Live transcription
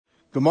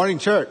Good morning,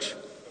 church.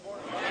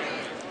 Good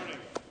morning.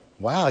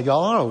 Wow,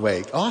 y'all are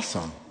awake.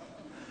 Awesome.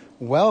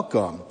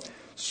 Welcome.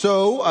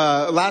 So,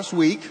 last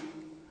week,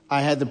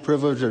 I had the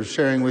privilege of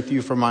sharing with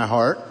you from my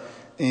heart,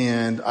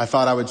 and I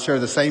thought I would share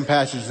the same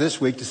passage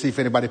this week to see if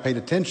anybody paid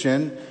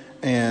attention,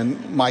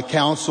 and my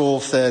counsel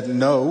said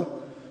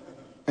no,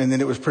 and then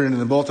it was printed in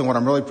the bulletin what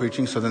I'm really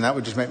preaching, so then that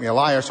would just make me a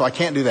liar, so I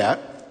can't do that.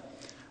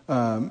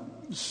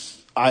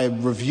 I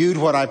reviewed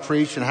what I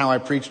preached and how I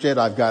preached it.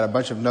 I've got a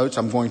bunch of notes.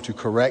 I'm going to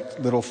correct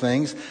little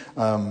things.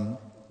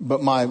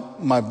 But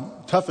my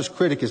toughest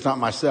critic is not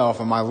myself.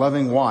 And my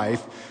loving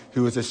wife,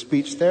 who is a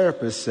speech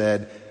therapist,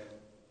 said,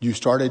 "You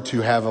started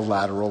to have a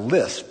lateral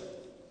lisp."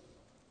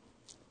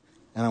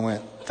 And I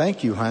went,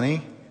 "Thank you,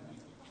 honey.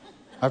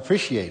 I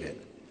appreciate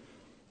it."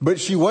 But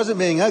she wasn't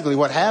being ugly.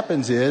 What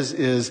happens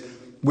is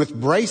with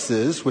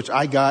braces, which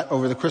I got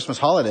over the Christmas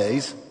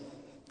holidays,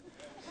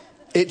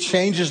 it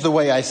changes the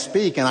way I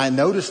speak, and I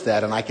noticed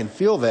that, and I can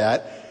feel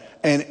that.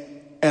 And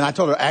I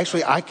told her,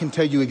 actually, I can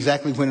tell you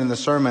exactly when in the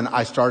sermon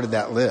I started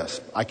that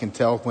lisp. I can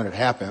tell when it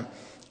happened.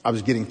 I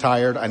was getting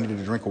tired. I needed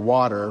a drink of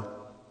water,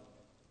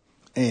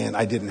 and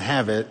I didn't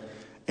have it,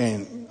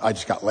 and I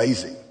just got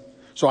lazy.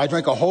 So I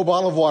drank a whole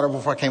bottle of water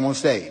before I came on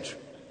stage.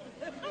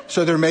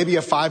 So there may be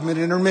a 5-minute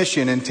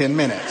intermission in 10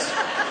 minutes.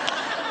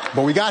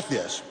 But we got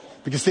this.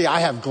 Because, see,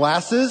 I have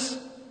glasses,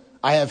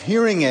 I have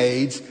hearing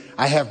aids,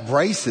 I have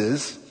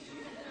braces.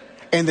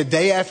 And the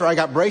day after I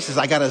got braces,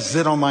 I got a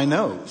zit on my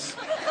nose.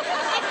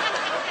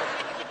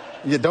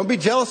 Yeah, don't be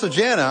jealous of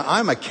Jana.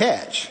 I'm a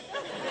catch.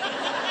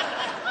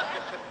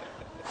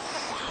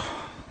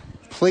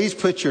 Please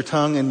put your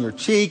tongue in your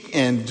cheek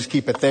and just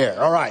keep it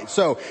there. All right.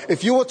 So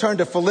if you will turn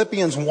to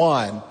Philippians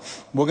 1,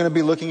 we're going to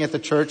be looking at the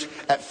church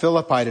at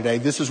Philippi today.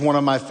 This is one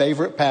of my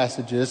favorite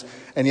passages.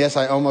 And yes,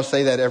 I almost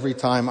say that every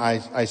time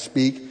I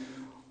speak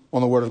on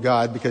the Word of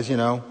God because, you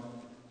know,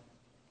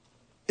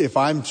 if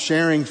I'm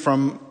sharing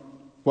from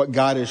what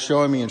God is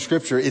showing me in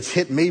Scripture, it's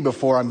hit me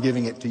before I'm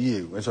giving it to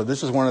you. And so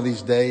this is one of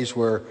these days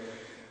where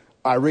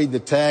I read the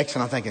text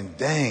and I'm thinking,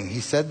 dang,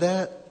 he said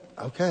that?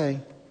 Okay,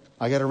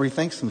 I got to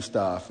rethink some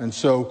stuff. And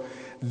so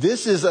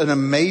this is an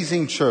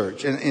amazing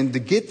church. And to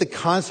get the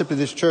concept of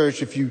this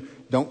church, if you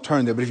don't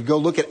turn there, but if you go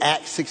look at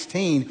Acts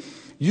 16,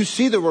 you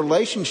see the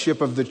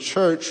relationship of the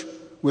church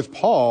with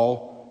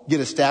Paul get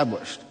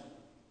established.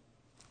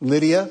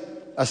 Lydia,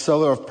 a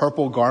seller of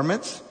purple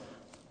garments,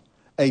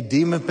 a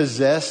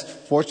demon-possessed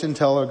fortune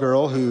teller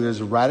girl who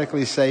is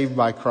radically saved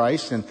by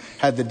Christ and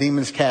had the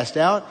demons cast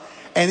out.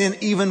 And then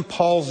even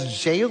Paul's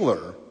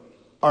jailer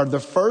are the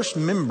first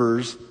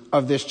members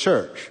of this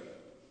church.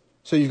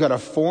 So you've got a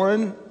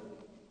foreign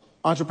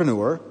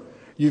entrepreneur,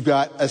 you've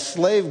got a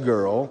slave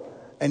girl,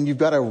 and you've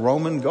got a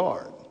Roman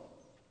guard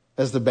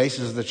as the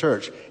basis of the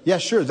church. Yeah,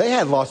 sure, they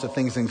had lots of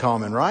things in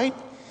common, right?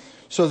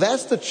 So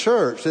that's the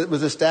church that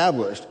was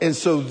established. And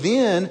so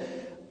then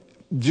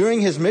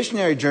during his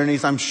missionary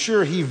journeys, I'm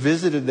sure he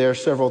visited there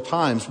several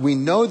times. We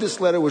know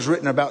this letter was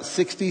written about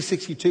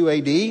 62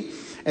 AD,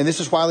 and this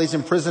is while he's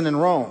in prison in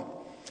Rome.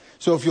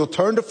 So if you'll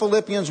turn to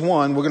Philippians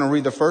 1, we're going to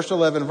read the first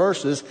 11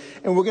 verses,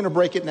 and we're going to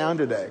break it down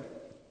today.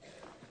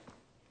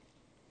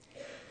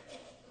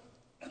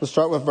 Let's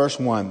start with verse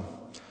 1.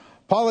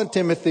 Paul and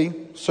Timothy,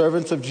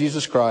 servants of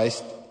Jesus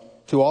Christ,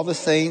 to all the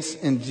saints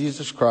in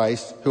Jesus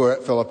Christ who are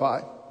at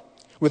Philippi,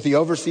 with the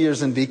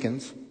overseers and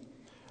deacons,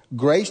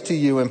 grace to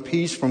you and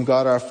peace from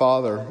God our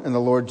Father and the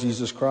Lord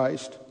Jesus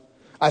Christ.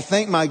 I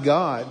thank my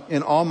God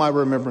in all my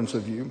remembrance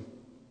of you,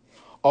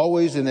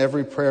 always in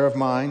every prayer of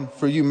mine,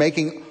 for you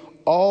making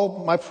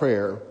all my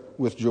prayer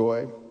with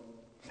joy,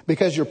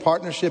 because your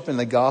partnership in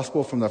the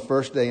gospel from the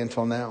first day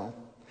until now.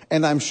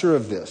 And I'm sure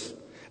of this,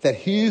 that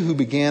he who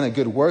began a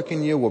good work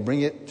in you will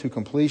bring it to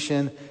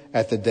completion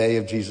at the day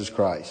of Jesus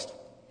Christ.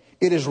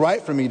 It is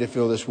right for me to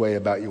feel this way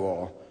about you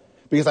all,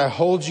 because I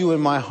hold you in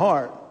my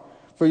heart.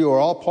 For you are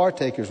all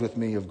partakers with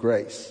me of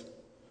grace,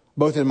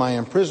 both in my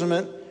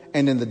imprisonment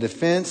and in the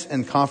defense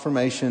and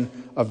confirmation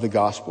of the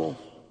gospel.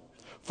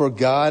 For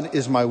God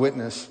is my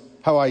witness,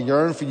 how I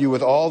yearn for you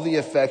with all the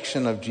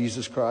affection of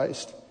Jesus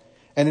Christ.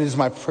 And it is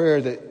my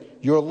prayer that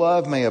your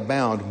love may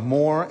abound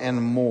more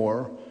and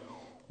more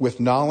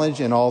with knowledge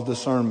and all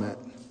discernment,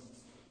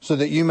 so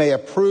that you may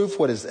approve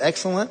what is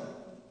excellent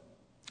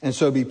and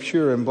so be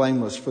pure and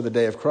blameless for the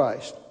day of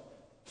Christ,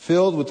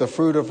 filled with the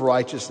fruit of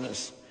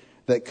righteousness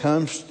that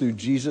comes through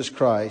Jesus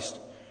Christ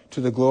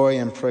to the glory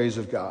and praise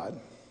of God.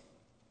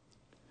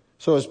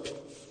 So as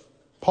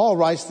Paul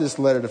writes this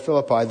letter to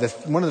Philippi,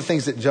 one of the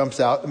things that jumps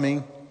out to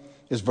me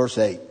is verse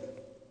 8.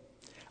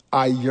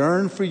 I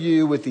yearn for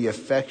you with the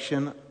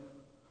affection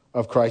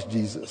of Christ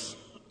Jesus.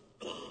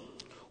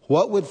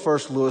 What would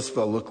First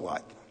Louisville look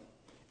like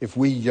if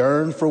we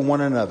yearned for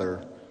one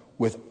another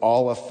with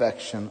all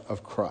affection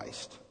of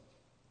Christ?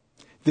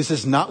 This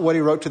is not what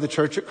he wrote to the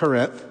church at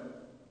Corinth.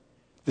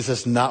 This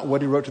is not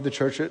what he wrote to the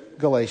church at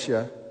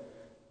Galatia.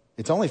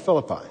 It's only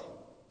Philippi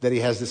that he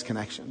has this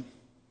connection.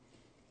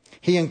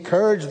 He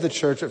encouraged the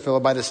church at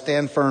Philippi to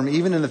stand firm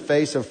even in the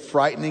face of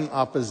frightening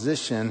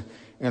opposition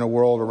in a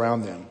world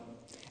around them.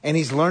 And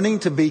he's learning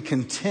to be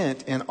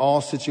content in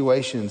all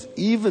situations,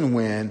 even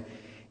when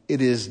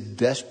it is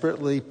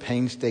desperately,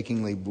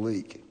 painstakingly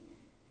bleak.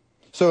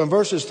 So in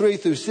verses 3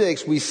 through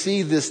 6, we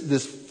see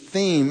this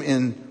theme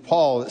in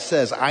Paul that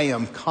says, I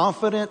am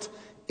confident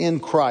in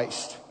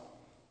Christ.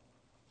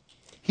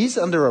 He's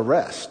under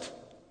arrest.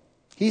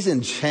 He's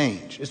in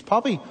chains. It's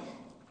probably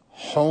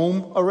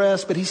home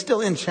arrest, but he's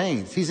still in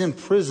chains. He's in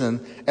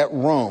prison at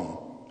Rome.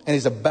 And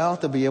he's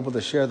about to be able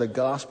to share the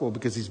gospel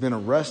because he's been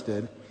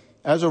arrested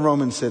as a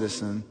Roman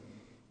citizen.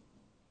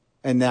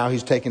 And now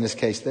he's taking his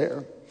case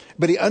there.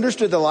 But he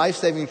understood the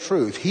life-saving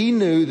truth. He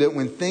knew that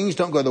when things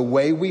don't go the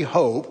way we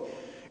hope,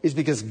 it's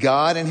because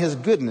God in his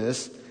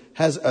goodness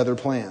has other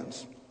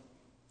plans.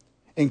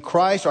 In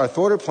Christ, our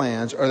thwarted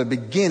plans are the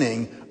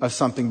beginning of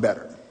something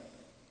better.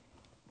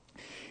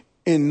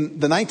 In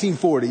the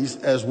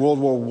 1940s, as World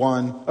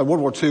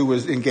War II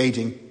was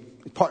engaging,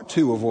 part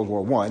two of World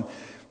War I,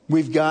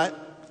 we've got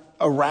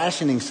a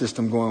rationing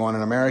system going on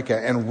in America,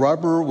 and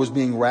rubber was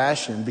being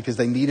rationed because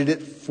they needed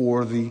it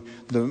for the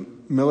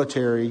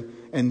military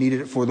and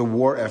needed it for the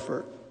war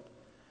effort.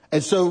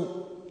 And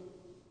so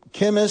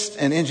chemists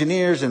and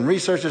engineers and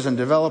researchers and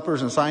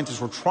developers and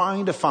scientists were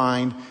trying to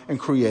find and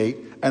create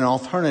an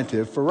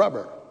alternative for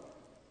rubber.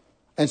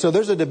 And so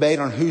there's a debate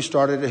on who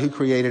started it, who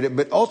created it,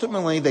 but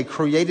ultimately they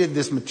created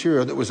this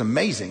material that was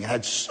amazing. It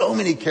had so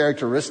many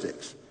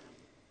characteristics.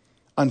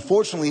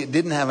 Unfortunately, it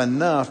didn't have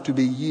enough to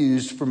be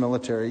used for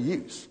military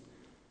use.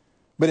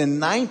 But in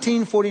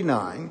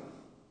 1949,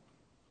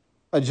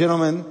 a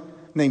gentleman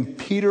named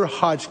Peter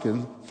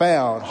Hodgson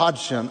found,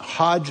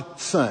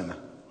 Hodgson,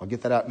 I'll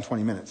get that out in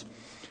 20 minutes.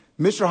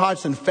 Mr.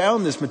 Hodgson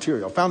found this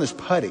material, found this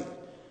putty,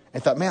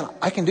 and thought, man,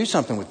 I can do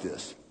something with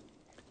this.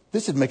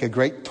 This would make a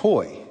great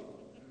toy.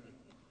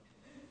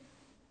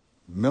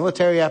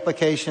 Military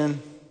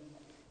application,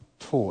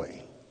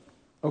 toy.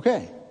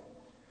 Okay.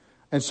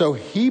 And so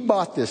he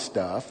bought this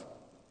stuff,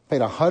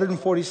 paid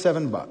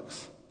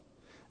 $147,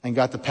 and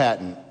got the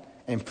patent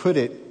and put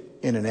it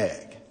in an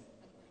egg.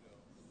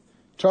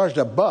 Charged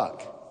 $1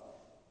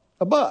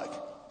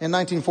 in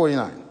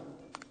 1949.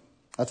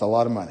 That's a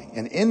lot of money.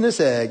 And in this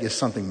egg is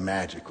something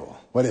magical.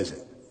 What is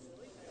it?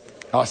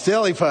 Oh,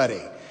 silly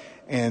putty.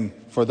 And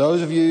for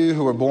those of you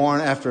who were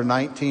born after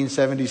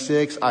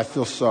 1976, I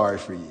feel sorry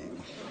for you.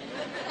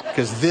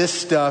 Because this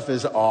stuff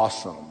is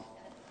awesome.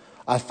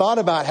 I thought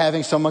about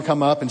having someone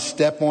come up and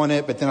step on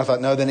it, but then I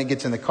thought, no, then it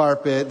gets in the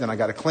carpet, then I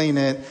got to clean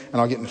it, and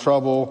I'll get in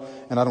trouble,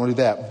 and I don't want to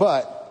do that.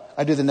 But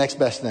I do the next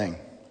best thing.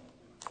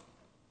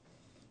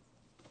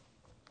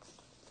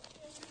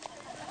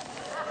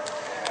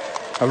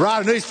 I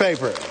write a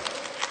newspaper.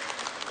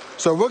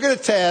 So we're going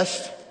to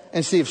test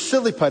and see if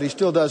silly putty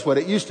still does what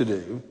it used to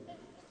do,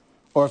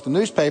 or if the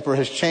newspaper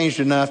has changed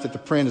enough that the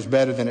print is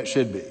better than it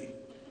should be.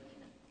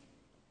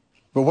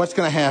 But what's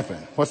going to happen?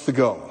 What's the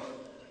goal?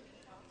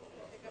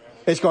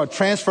 It's going to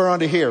transfer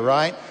onto here,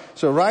 right?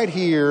 So right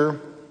here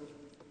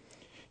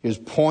is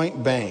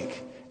Point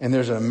Bank, and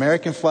there's an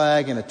American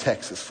flag and a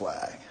Texas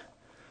flag.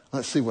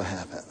 Let's see what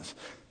happens.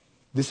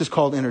 This is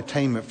called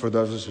entertainment for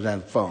those of us who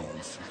have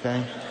phones,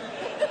 okay?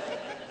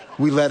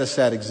 We let a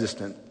sad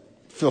existence.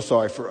 Feel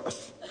sorry for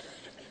us.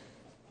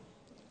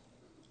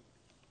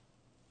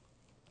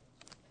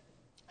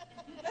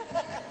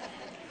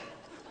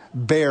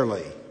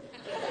 Barely.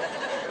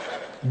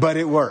 But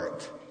it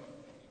worked.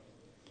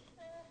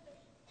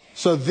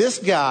 So this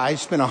guy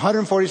spent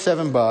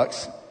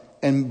 $147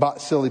 and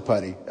bought silly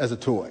putty as a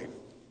toy.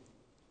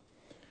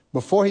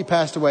 Before he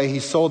passed away, he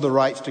sold the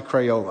rights to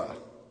Crayola.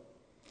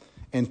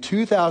 In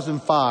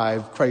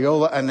 2005,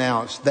 Crayola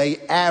announced they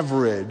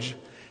average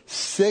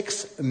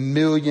 6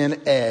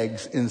 million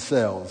eggs in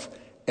sales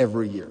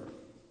every year.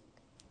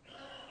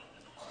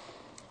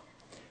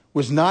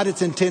 Was not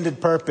its intended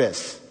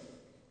purpose,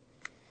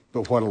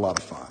 but what a lot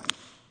of fun.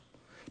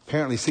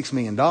 Apparently $6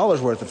 million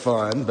worth of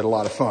fun, but a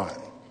lot of fun.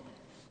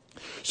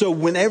 So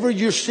whenever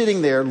you're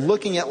sitting there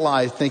looking at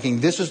life thinking,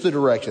 this is the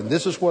direction,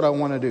 this is what I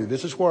want to do,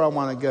 this is where I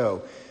want to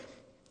go,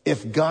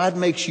 if God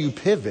makes you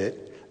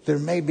pivot, there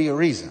may be a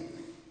reason.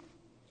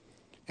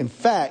 In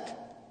fact,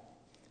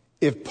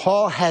 if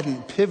Paul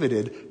hadn't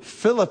pivoted,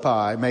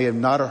 Philippi may have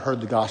not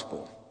heard the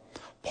gospel.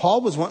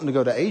 Paul was wanting to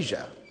go to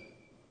Asia.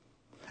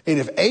 And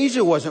if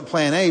Asia wasn't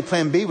plan A,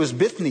 plan B was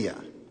Bithynia.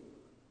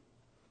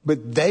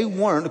 But they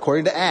weren't,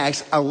 according to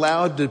Acts,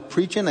 allowed to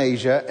preach in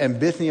Asia, and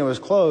Bithynia was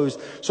closed.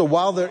 So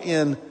while they're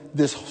in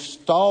this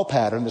stall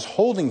pattern, this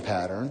holding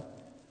pattern,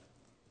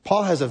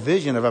 Paul has a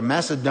vision of a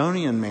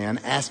Macedonian man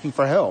asking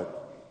for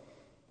help.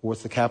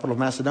 What's the capital of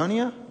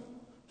Macedonia?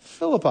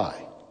 Philippi.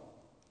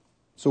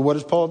 So what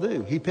does Paul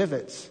do? He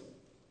pivots.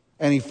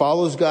 And he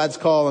follows God's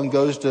call and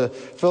goes to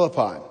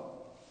Philippi.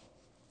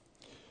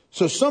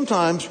 So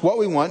sometimes what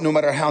we want, no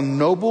matter how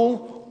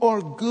noble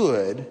or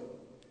good,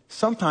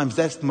 sometimes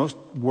that's the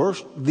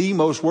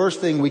most worst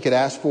thing we could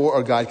ask for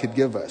or God could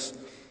give us.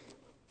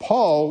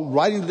 Paul,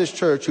 writing to this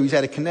church who he's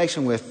had a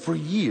connection with for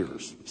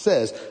years,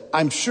 says,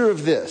 I'm sure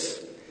of this,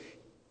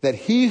 that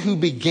he who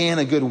began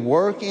a good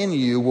work in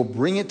you will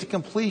bring it to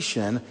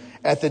completion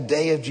at the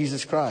day of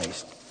Jesus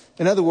Christ.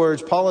 In other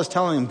words, Paul is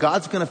telling them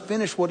God's going to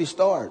finish what he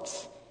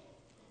starts.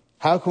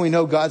 How can we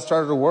know God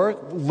started a work?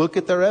 Look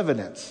at their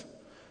evidence.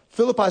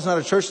 Philippi is not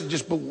a church that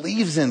just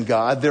believes in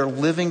God. They're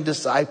living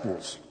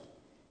disciples.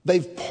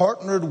 They've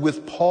partnered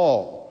with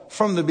Paul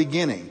from the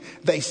beginning.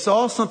 They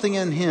saw something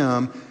in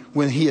him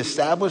when he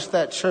established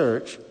that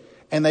church,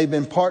 and they've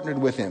been partnered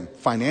with him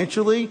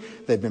financially.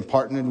 They've been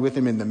partnered with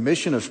him in the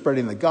mission of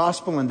spreading the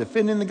gospel and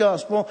defending the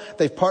gospel.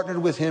 They've partnered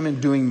with him in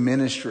doing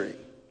ministry.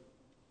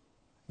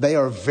 They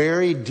are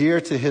very dear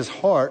to his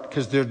heart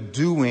because they're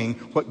doing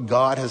what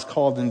God has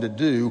called them to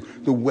do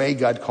the way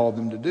God called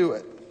them to do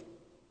it.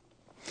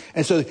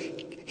 And so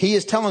he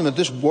is telling them that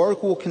this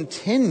work will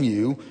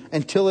continue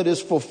until it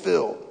is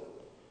fulfilled.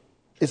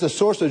 It's a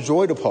source of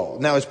joy to Paul.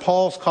 Now, is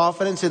Paul's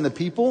confidence in the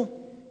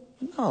people?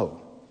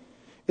 No.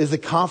 Is the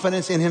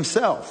confidence in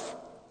himself?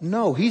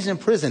 No, he's in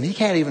prison. He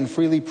can't even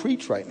freely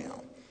preach right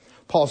now.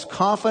 Paul's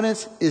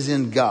confidence is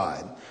in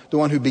God, the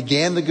one who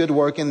began the good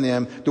work in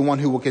them, the one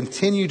who will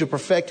continue to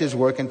perfect his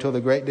work until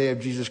the great day of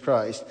Jesus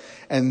Christ,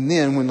 and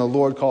then when the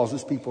Lord calls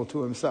his people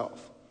to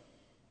himself.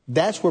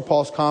 That's where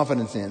Paul's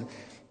confidence in.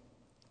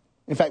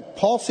 In fact,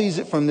 Paul sees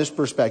it from this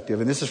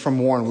perspective, and this is from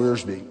Warren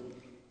Wiersbe.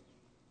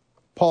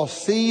 Paul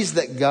sees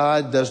that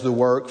God does the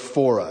work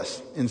for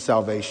us in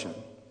salvation.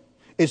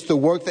 It's the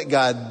work that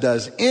God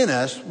does in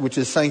us, which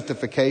is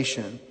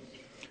sanctification.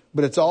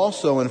 But it's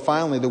also, and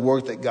finally, the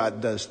work that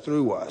God does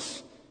through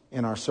us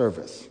in our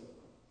service.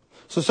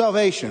 So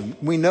salvation,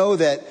 we know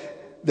that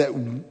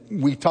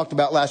we talked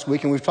about last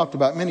week, and we've talked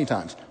about many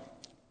times.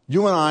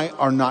 You and I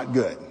are not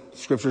good.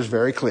 Scripture is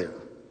very clear.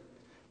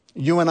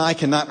 You and I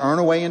cannot earn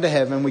a way into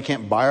heaven. We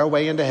can't buy our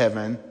way into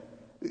heaven.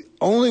 The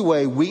only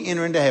way we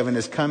enter into heaven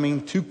is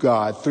coming to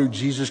God through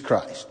Jesus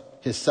Christ,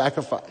 his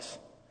sacrifice.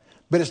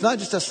 But it's not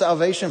just a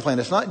salvation plan.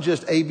 It's not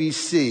just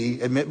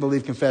ABC, admit,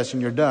 believe, confess,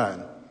 and you're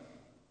done.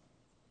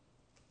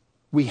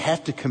 We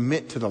have to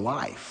commit to the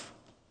life.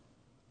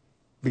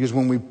 Because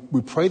when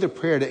we pray the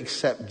prayer to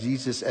accept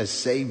Jesus as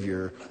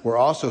Savior, we're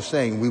also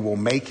saying we will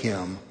make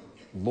him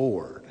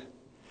Lord.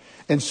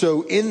 And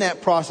so in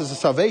that process of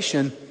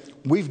salvation,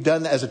 we've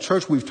done that as a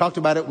church. We've talked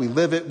about it. We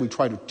live it. We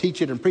try to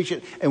teach it and preach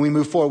it. And we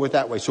move forward with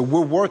that way. So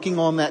we're working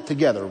on that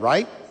together,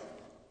 right?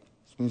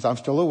 This means I'm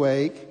still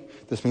awake.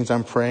 This means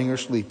I'm praying or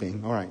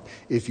sleeping. All right.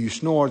 If you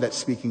snore, that's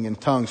speaking in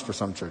tongues for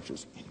some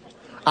churches.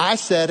 I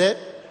said it.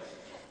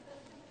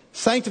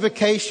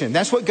 Sanctification.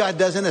 That's what God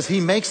does in us.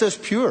 He makes us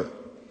pure.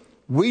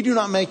 We do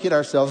not make it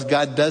ourselves.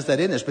 God does that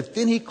in us. But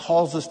then he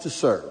calls us to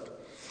serve.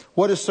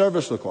 What does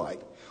service look like?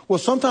 Well,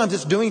 sometimes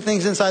it's doing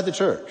things inside the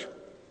church.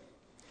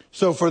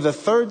 So for the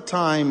third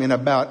time in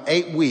about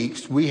 8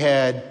 weeks, we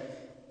had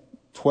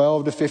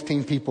 12 to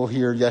 15 people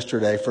here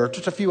yesterday for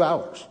just a few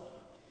hours.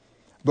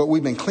 But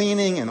we've been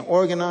cleaning and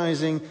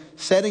organizing,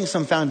 setting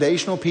some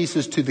foundational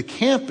pieces to the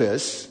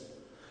campus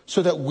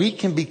so that we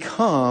can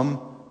become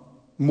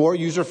more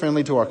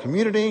user-friendly to our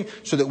community,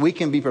 so that we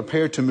can be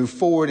prepared to move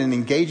forward in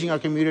engaging our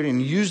community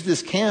and use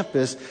this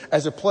campus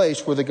as a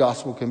place where the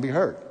gospel can be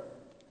heard.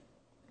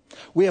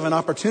 We have an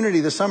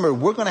opportunity this summer.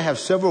 We're going to have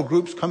several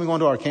groups coming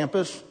onto our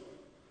campus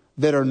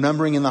that are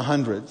numbering in the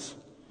hundreds.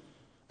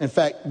 In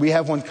fact, we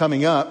have one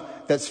coming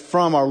up that's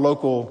from our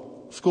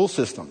local school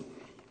system.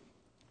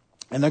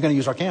 And they're going to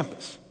use our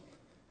campus.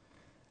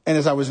 And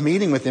as I was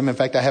meeting with them, in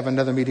fact, I have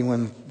another meeting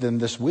with them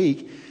this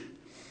week.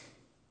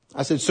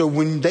 I said, so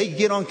when they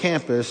get on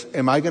campus,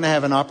 am I going to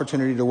have an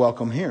opportunity to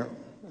welcome here?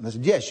 And they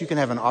said, yes, you can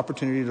have an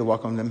opportunity to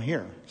welcome them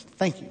here. I said,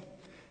 thank you.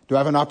 Do I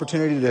have an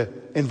opportunity to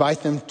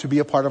invite them to be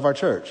a part of our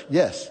church?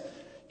 Yes. Do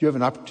you have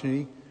an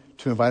opportunity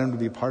to invite them to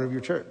be a part of your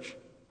church?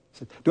 I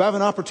said, do I have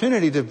an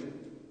opportunity to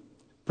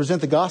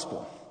present the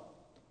gospel?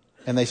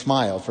 And they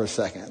smiled for a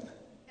second,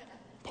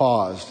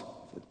 paused.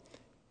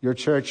 Your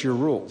church, your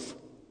rules.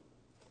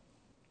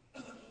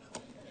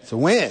 It's a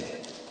win.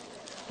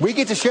 We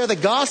get to share the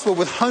gospel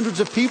with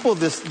hundreds of people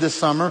this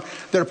summer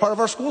that are part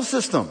of our school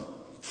system.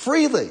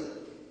 Freely.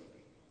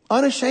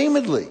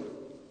 Unashamedly.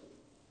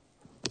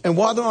 And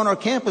while they're on our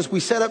campus, we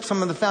set up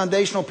some of the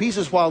foundational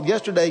pieces while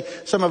yesterday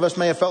some of us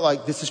may have felt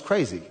like this is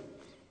crazy.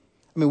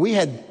 I mean, we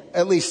had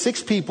at least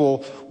 6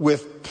 people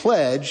with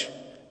pledge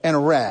and a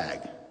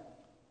rag.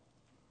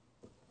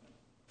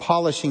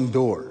 Polishing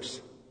doors.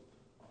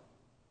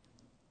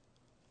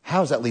 How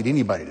does that lead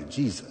anybody to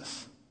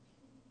Jesus?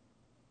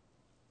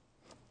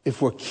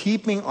 If we're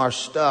keeping our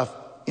stuff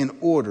in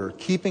order,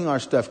 keeping our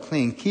stuff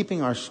clean,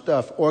 keeping our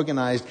stuff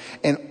organized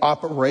and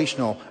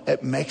operational,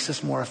 it makes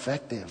us more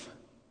effective.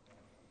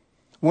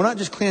 We're not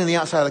just cleaning the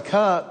outside of the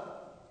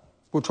cup.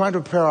 We're trying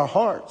to prepare our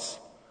hearts.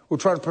 We're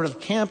trying to prepare the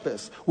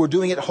campus. We're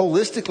doing it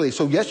holistically.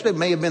 So yesterday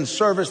may have been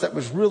service that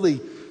was really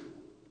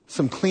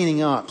some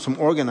cleaning up, some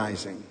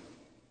organizing.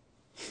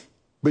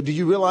 But do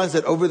you realize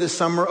that over this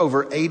summer,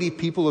 over 80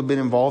 people have been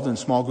involved in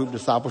small group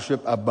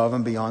discipleship above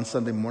and beyond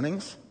Sunday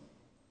mornings?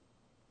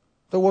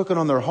 They're working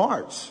on their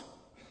hearts.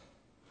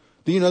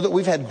 Do you know that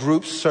we've had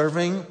groups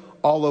serving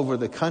all over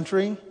the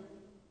country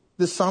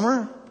this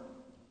summer?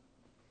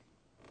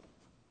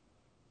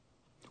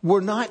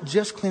 We're not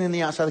just cleaning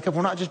the outside of the cup.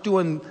 We're not just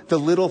doing the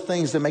little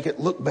things that make it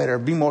look better,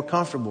 be more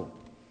comfortable.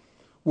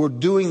 We're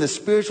doing the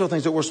spiritual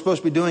things that we're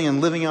supposed to be doing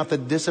and living out the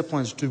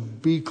disciplines to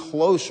be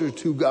closer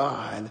to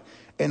God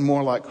and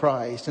more like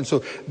Christ. And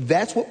so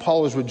that's what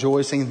Paul is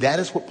rejoicing. That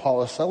is what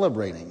Paul is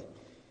celebrating.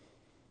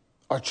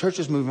 Our church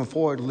is moving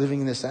forward,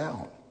 living this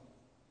out.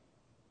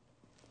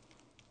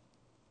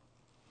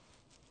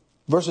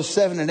 Verses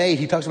 7 and 8,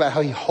 he talks about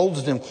how he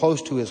holds them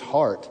close to his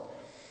heart.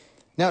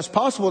 Now, it's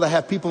possible to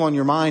have people on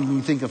your mind and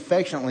you think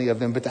affectionately of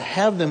them, but to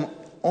have them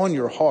on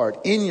your heart,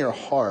 in your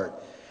heart,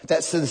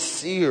 that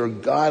sincere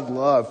God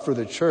love for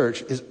the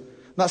church is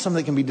not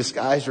something that can be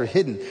disguised or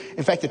hidden.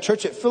 In fact, the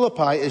church at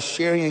Philippi is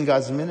sharing in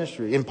God's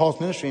ministry, in Paul's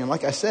ministry. And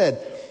like I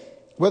said,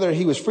 whether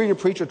he was free to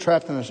preach or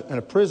trapped in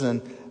a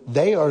prison,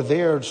 they are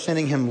there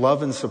sending him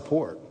love and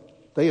support.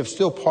 They have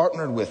still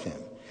partnered with him.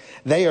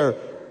 They are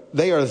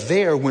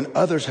there when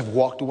others have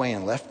walked away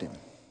and left him.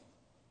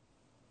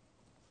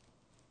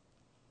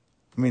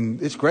 I mean,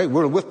 it's great.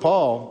 We're with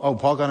Paul. Oh,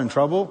 Paul got in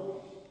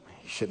trouble?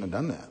 He shouldn't have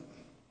done that.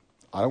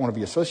 I don't want to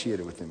be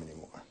associated with him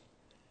anymore.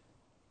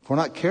 If we're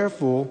not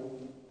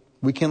careful,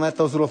 we can let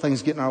those little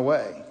things get in our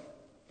way.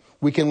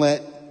 We can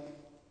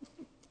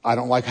I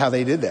don't like how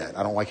they did that.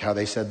 I don't like how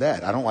they said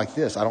that. I don't like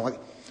this.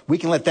 We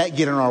can let that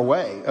get in our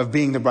way of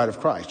being the bride of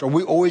Christ. Are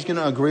we always going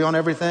to agree on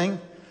everything?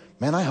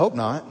 Man, I hope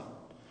not.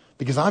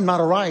 Because I'm not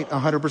right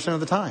 100% of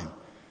the time.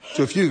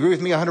 So if you agree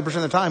with me 100% of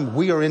the time,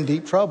 we are in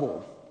deep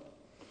trouble.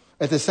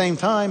 At the same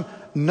time,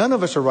 none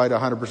of us are right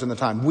 100% of the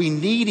time. We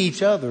need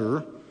each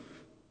other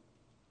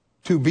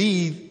to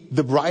be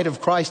the bride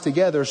of Christ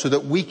together so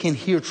that we can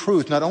hear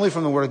truth, not only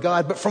from the Word of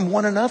God, but from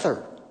one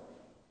another.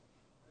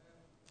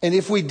 And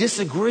if we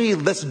disagree,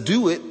 let's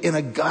do it in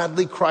a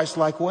godly,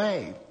 Christ-like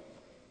way.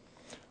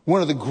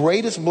 One of the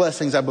greatest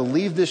blessings I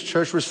believe this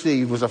church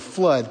received was a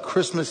flood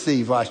Christmas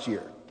Eve last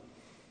year.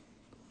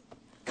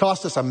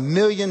 Cost us $1.2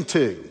 million.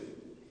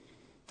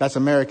 That's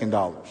American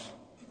dollars.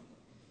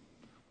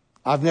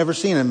 I've never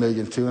seen $1.2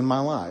 million in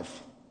my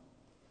life.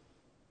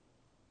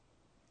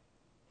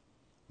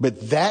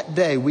 But that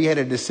day we had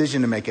a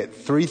decision to make at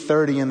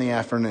 3:30 in the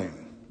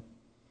afternoon.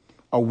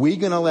 Are we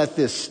going to let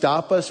this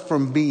stop us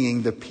from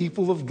being the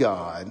people of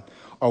God?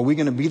 Or are we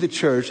going to be the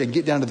church and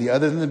get down to the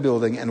other end of the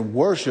building and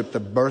worship the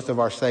birth of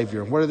our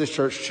Savior? And what did this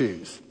church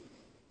choose?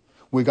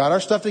 We got our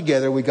stuff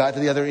together, we got to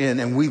the other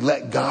end, and we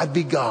let God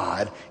be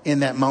God in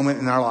that moment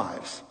in our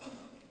lives.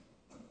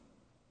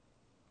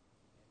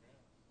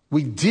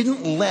 We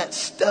didn't let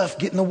stuff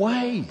get in the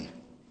way.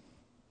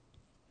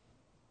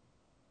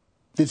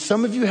 Did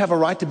some of you have a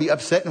right to be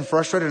upset and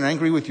frustrated and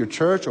angry with your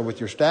church or with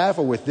your staff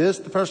or with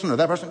the person or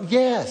that person?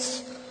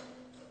 Yes.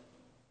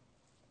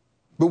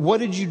 But what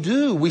did you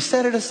do? We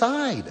set it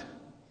aside.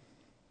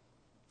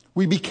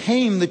 We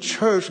became the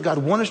church God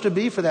wanted us to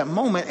be for that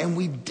moment, and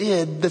we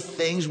did the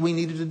things we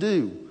needed to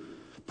do.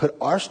 Put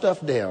our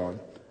stuff down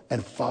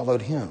and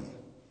followed him.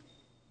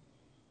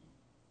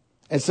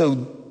 And so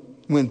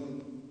when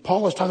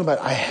Paul was talking about,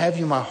 I have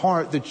you in my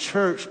heart, the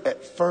church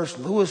at First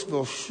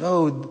Louisville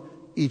showed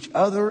each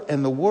other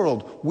and the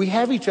world. We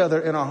have each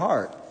other in our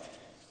heart.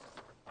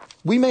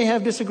 We may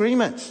have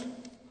disagreements.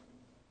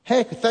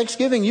 Heck,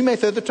 Thanksgiving, you may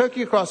throw the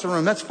turkey across the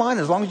room. That's fine.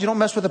 As long as you don't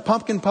mess with the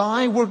pumpkin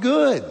pie, we're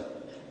good.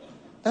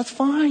 That's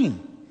fine.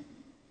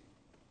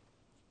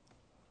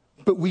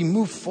 But we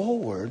move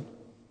forward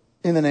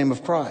in the name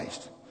of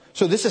Christ.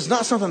 So this is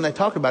not something they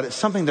talk about. It's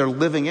something they're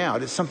living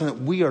out. It's something that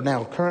we are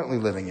now currently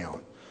living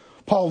out.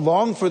 Paul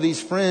longed for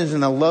these friends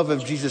in the love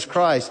of Jesus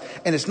Christ.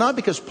 And it's not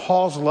because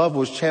Paul's love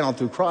was channeled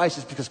through Christ.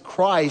 It's because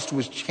Christ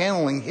was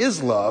channeling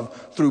his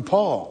love through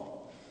Paul.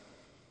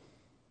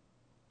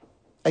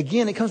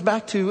 Again, it comes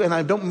back to, and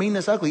I don't mean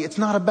this ugly, it's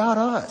not about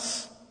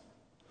us.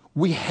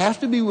 We have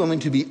to be willing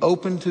to be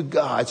open to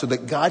God so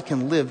that God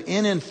can live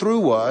in and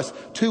through us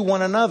to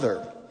one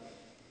another.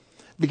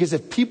 Because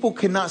if people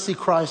cannot see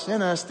Christ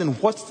in us, then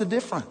what's the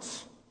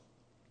difference?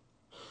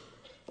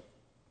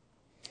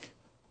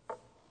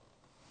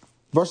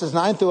 Verses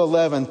 9 through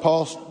 11,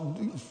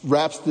 Paul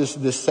wraps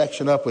this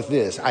section up with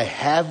this. I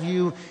have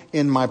you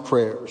in my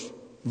prayers.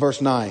 Verse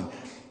 9,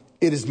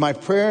 it is my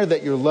prayer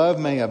that your love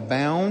may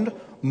abound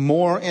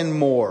more and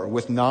more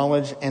with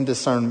knowledge and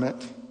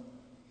discernment.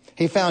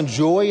 He found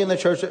joy in the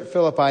church at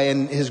Philippi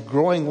and his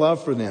growing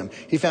love for them.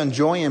 He found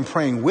joy in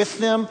praying with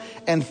them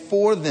and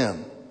for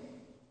them.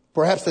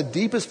 Perhaps the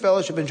deepest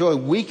fellowship and joy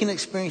we can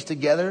experience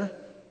together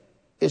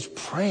is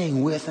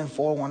praying with and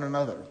for one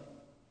another.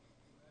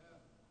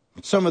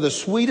 Some of the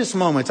sweetest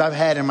moments I've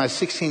had in my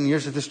 16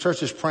 years at this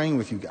church is praying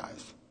with you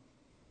guys.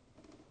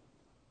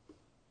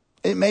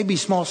 It may be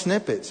small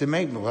snippets. It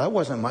may be, well, that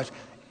wasn't much.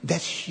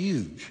 That's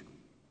huge.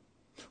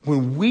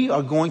 When we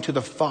are going to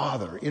the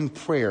Father in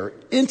prayer,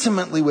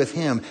 intimately with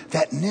him,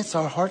 that knits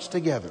our hearts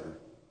together.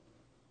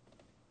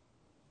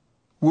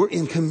 We're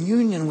in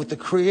communion with the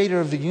creator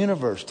of the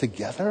universe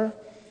together.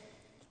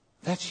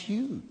 That's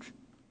huge.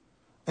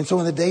 And so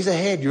in the days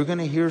ahead, you're going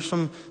to hear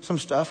some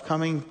stuff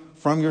coming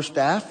from your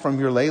staff, from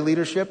your lay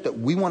leadership, that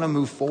we want to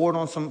move forward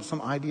on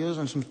some ideas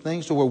and some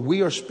things to where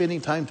we are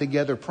spending time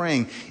together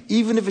praying,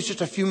 even if it's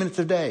just a few minutes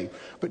a day.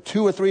 But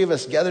 2 or 3 of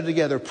us gathered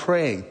together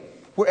praying,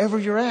 wherever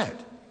you're at.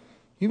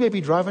 You may be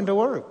driving to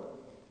work.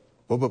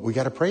 Well, but we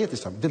got to pray at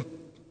this time. Then,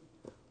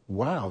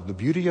 wow, the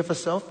beauty of a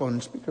cell phone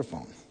and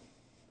speakerphone.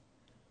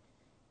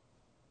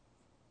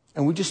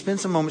 And we just spend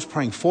some moments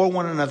praying for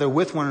one another,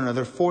 with one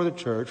another, for the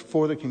church,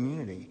 for the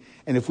community.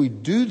 And if we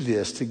do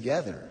this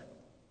together,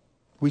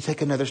 we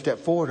take another step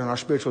forward in our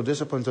spiritual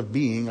disciplines of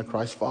being a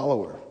Christ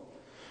follower.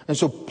 And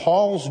so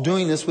Paul's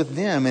doing this with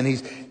them, and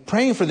he's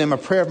praying for them a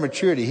prayer of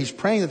maturity. He's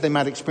praying that they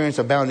might experience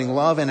abounding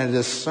love and a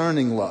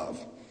discerning love.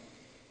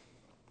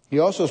 He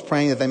also is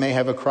praying that they may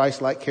have a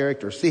Christ-like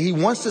character. See, he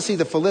wants to see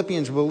the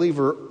Philippians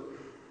believer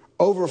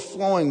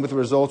overflowing with the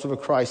results of a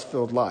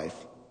Christ-filled life.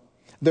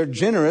 They're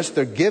generous,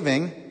 they're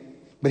giving,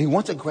 but he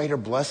wants a greater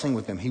blessing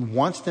with them. He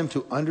wants them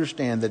to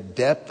understand the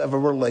depth of a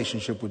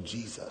relationship with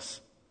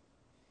Jesus.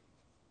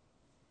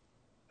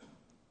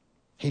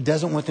 He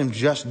doesn't want them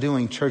just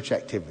doing church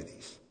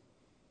activities.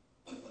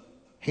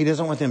 He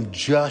doesn't want them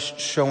just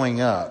showing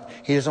up.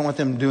 He doesn't want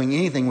them doing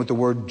anything with the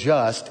word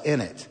just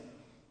in it.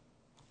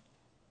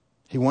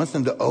 He wants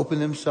them to open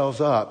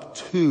themselves up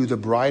to the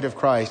bride of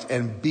Christ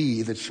and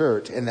be the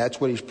church. And that's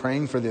what he's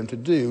praying for them to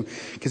do.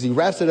 Because he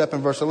wraps it up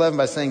in verse 11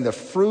 by saying the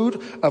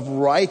fruit of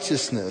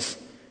righteousness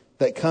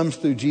that comes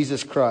through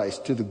Jesus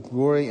Christ to the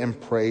glory and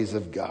praise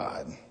of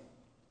God.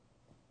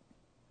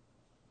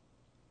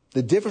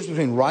 The difference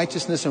between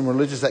righteousness and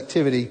religious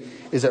activity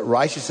is that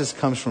righteousness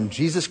comes from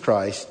Jesus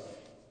Christ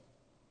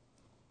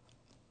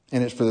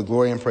and it's for the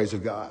glory and praise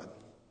of God.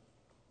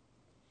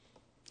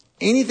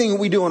 Anything that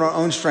we do in our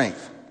own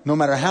strength, no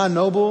matter how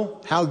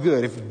noble, how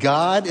good, if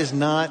God is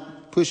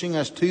not pushing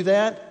us to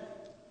that,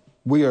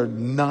 we are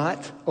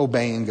not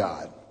obeying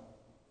God.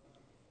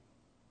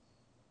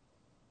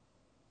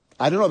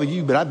 I don't know about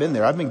you, but I've been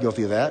there. I've been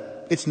guilty of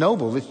that. It's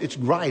noble. It's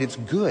right. It's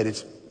good.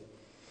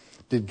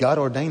 Did God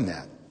ordain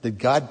that? Did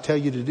God tell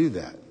you to do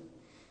that?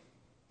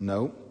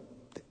 No.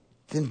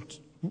 Then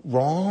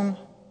wrong.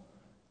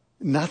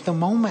 Not the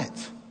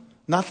moment.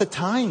 Not the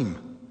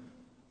time.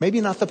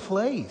 Maybe not the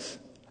place.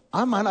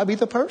 I might not be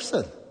the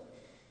person.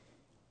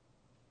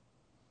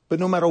 But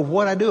no matter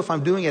what I do, if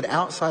I'm doing it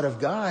outside of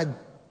God,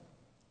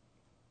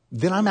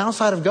 then I'm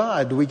outside of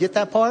God. Do we get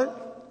that part?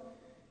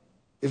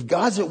 If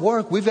God's at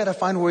work, we've got to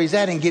find where he's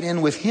at and get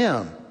in with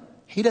him.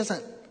 He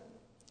doesn't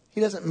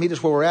meet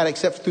us where we're at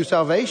except through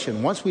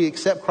salvation. Once we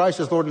accept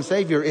Christ as Lord and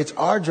Savior, it's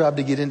our job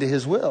to get into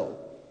his will,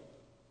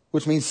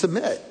 which means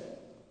submit.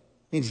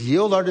 It means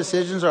yield our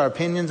decisions, our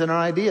opinions, and our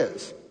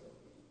ideas.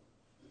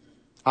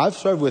 I've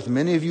served with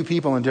many of you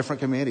people in different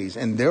committees,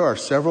 and there are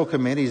several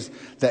committees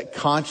that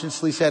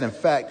consciously said, in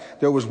fact,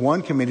 there was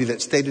one committee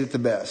that stated it the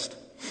best.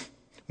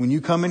 When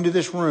you come into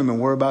this room and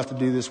we're about to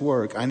do this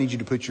work, I need you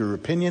to put your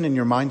opinion and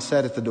your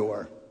mindset at the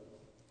door.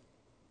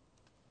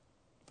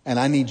 And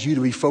I need you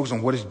to be focused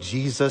on what is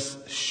Jesus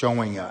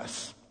showing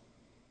us?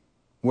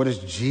 What is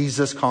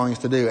Jesus calling us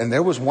to do? And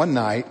there was one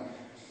night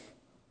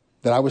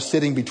that I was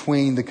sitting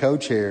between the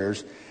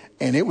co-chairs,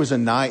 and it was a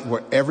night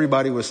where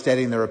everybody was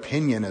stating their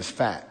opinion as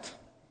fact.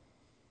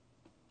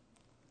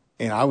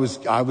 And I was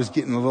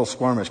getting a little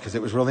squirmish because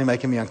it was really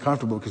making me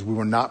uncomfortable because we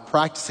were not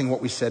practicing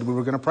what we said we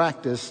were going to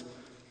practice.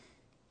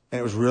 And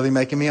it was really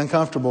making me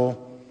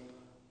uncomfortable.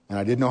 And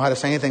I didn't know how to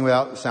say anything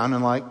without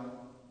sounding like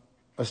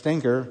a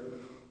stinker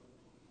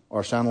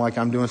or sounding like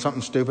I'm doing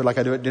something stupid like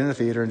I do at dinner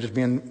theater and just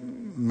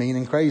being mean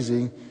and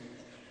crazy.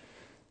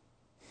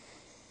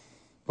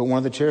 But one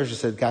of the chairs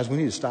just said, guys, we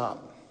need to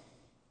stop.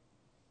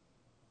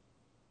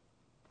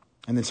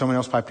 And then someone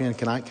else piped in,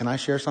 can I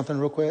share something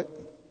real quick?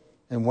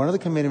 And one of the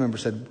committee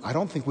members said, I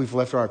don't think we've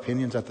left our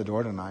opinions at the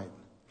door tonight.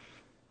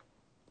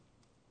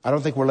 I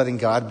don't think we're letting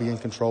God be in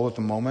control at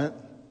the moment.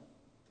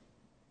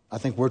 I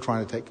think we're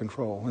trying to take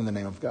control in the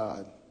name of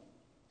God.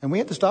 And we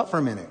had to stop for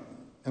a minute.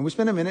 And we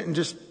spent a minute in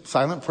just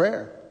silent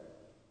prayer.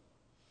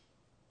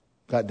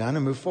 Got done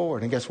and moved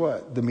forward. And guess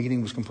what? The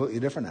meeting was completely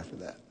different after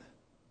that.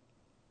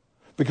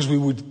 Because we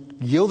were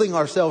yielding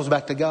ourselves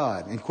back to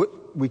God. And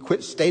we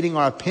quit stating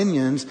our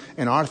opinions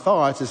and our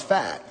thoughts as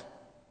fact.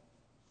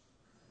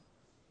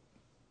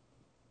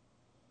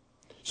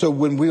 So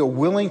when we are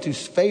willing to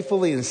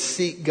faithfully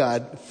seek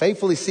God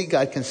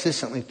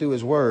consistently through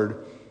his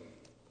word,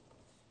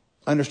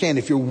 understand,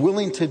 if you're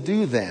willing to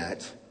do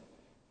that,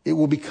 it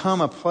will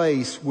become a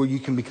place where you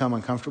can become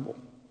uncomfortable.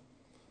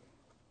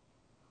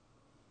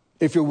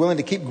 If you're willing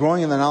to keep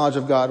growing in the knowledge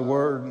of God's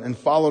word and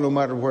follow no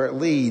matter where it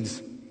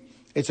leads,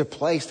 it's a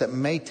place that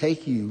may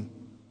take you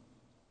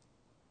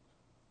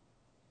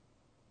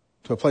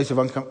to a place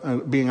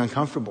of being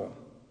uncomfortable.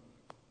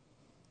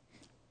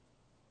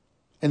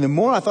 And the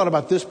more I thought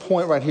about this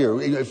point right here,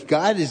 if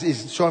God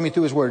is showing me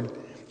through his word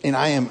and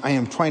I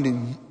am trying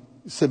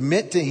to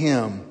submit to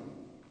him,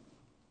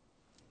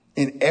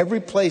 in every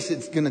place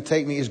it's going to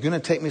take me is going to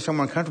take me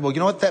somewhere uncomfortable. You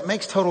know what? That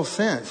makes total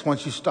sense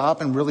once you stop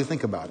and really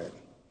think about it.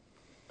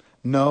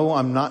 No,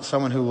 I'm not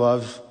someone who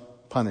loves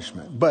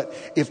punishment. But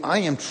if I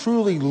am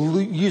truly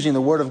using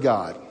the word of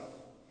God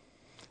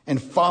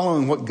and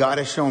following what God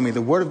has shown me.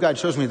 The Word of God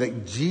shows me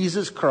that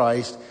Jesus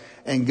Christ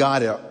and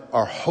God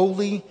are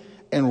holy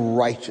and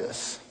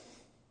righteous.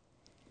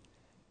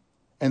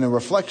 And the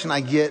reflection I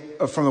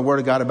get from the Word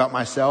of God about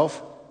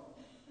myself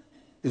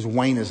is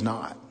Wayne is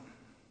not.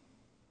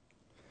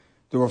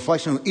 The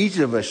reflection each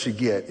of us should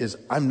get is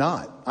I'm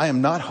not. I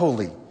am not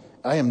holy.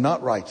 I am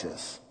not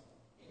righteous.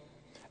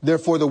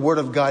 Therefore, the Word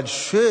of God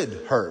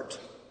should hurt.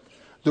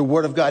 The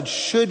Word of God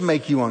should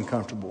make you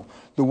uncomfortable.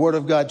 The Word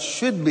of God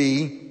should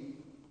be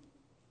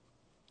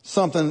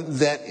something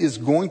that is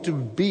going to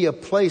be a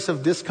place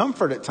of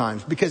discomfort at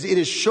times, because it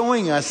is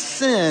showing us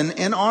sin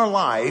in our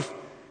life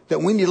that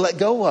we need to let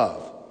go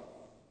of,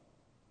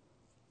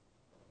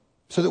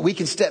 so that we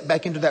can step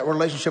back into that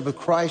relationship with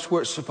Christ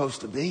where it's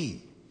supposed to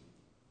be.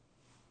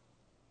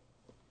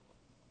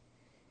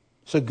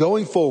 So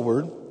going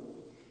forward,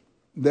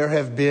 there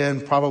have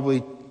been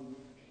probably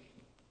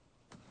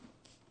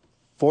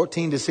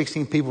 14 to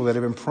 16 people that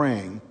have been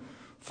praying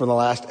for the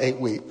last 8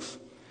 weeks.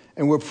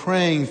 And we're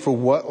praying for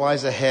what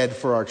lies ahead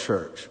for our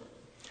church.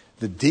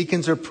 The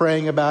deacons are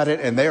praying about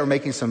it, and they are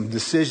making some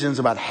decisions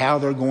about how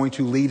they're going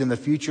to lead in the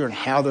future and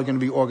how they're going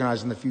to be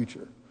organized in the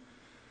future.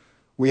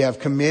 We have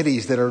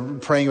committees that are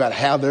praying about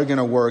how they're going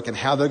to work and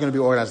how they're going to be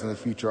organized in the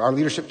future. Our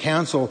leadership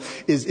council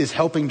is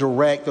helping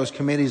direct those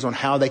committees on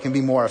how they can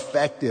be more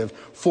effective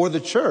for the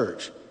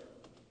church.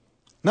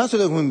 Not so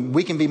that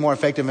we can be more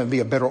effective and be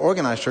a better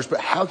organized church,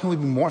 but how can we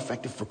be more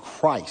effective for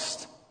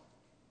Christ?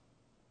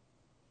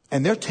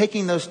 And they're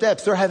taking those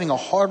steps. They're having a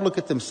hard look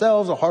at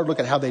themselves, a hard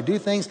look at how they do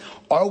things.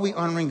 Are we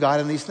honoring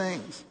God in these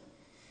things?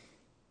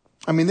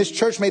 I mean, this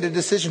church made a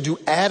decision to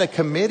add a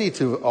committee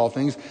to all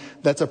things.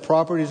 That's a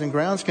properties and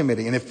grounds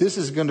committee. And if this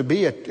is going to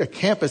be a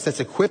campus that's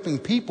equipping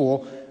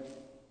people,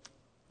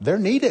 they're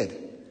needed.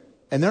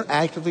 And they're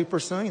actively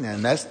pursuing that.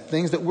 And that's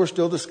things that we're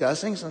still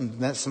discussing. And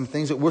that's some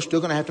things that we're still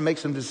going to have to make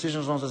some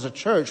decisions on as a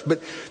church. But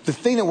the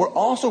thing that we're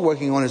also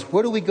working on is,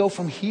 where do we go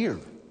from here?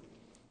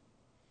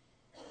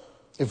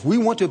 If we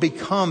want to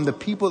become the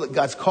people that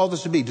God's called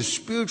us to be, to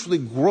spiritually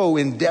grow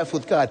in depth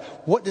with God,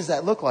 what does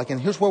that look like? And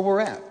here's where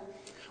we're at.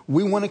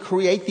 We want to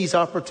create these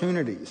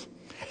opportunities.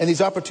 And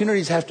these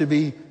opportunities have to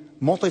be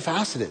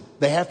multifaceted.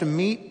 They have to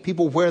meet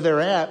people where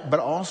they're at,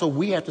 but also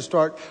we have to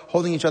start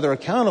holding each other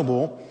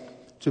accountable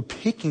to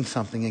picking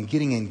something and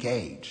getting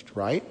engaged,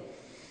 right?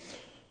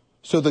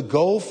 So the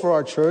goal for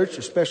our church,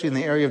 especially in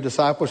the area of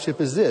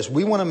discipleship, is this.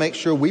 We want to make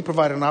sure we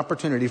provide an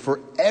opportunity for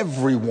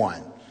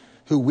everyone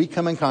who we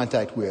come in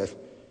contact with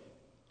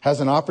has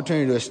an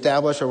opportunity to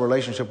establish a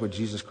relationship with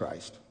Jesus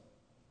Christ.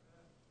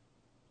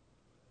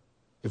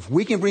 If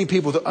we can bring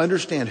people to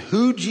understand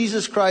who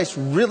Jesus Christ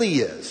really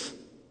is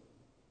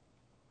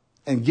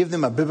and give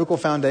them a biblical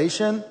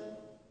foundation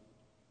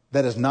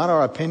that is not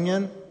our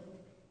opinion,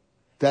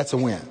 that's a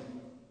win.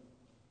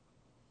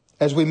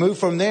 As we move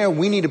from there,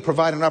 we need to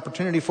provide an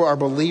opportunity for our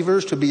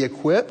believers to be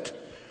equipped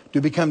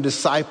to become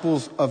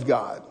disciples of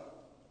God.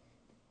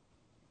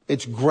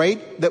 It's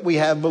great that we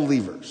have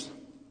believers.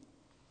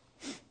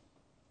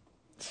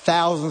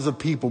 Thousands of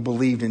people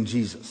believed in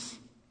Jesus.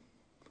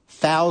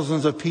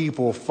 Thousands of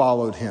people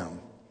followed him.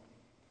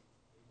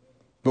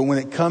 But when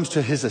it comes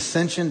to his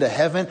ascension to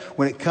heaven,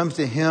 when it comes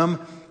to him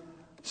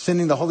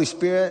sending the Holy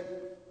Spirit,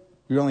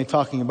 you're only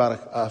talking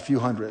about a few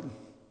hundred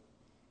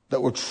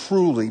that were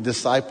truly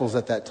disciples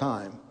at that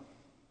time.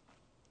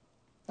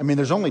 I mean,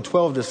 there's only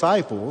 12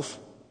 disciples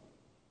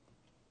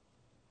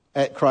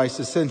at Christ's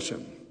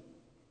ascension.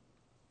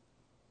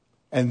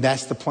 And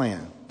that's the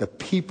plan. The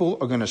people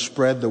are going to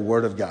spread the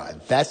word of God.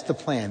 That's the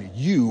plan.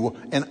 You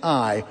and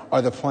I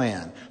are the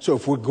plan. So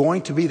if we're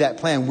going to be that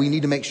plan, we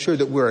need to make sure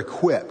that we're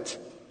equipped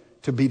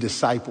to be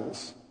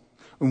disciples.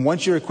 And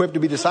once you're equipped to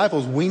be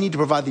disciples, we need to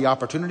provide the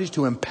opportunities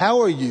to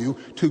empower you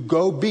to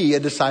go be a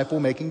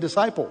disciple-making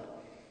disciple.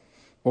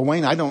 Well,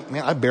 Wayne,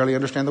 I barely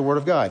understand the word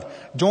of God.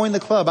 Join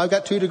the club. I've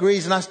got 2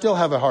 degrees and I still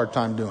have a hard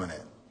time doing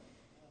it.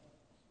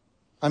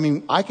 I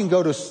mean, I can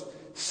go to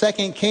 2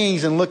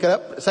 Kings and look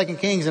up 2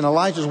 Kings, and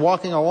Elijah's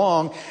walking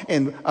along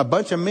and a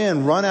bunch of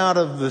men run out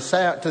of the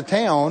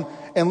town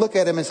and look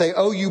at him and say,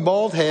 "Oh, you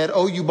bald head,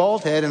 oh, you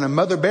bald head." And a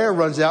mother bear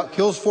runs out,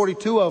 kills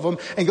 42 of them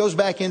and goes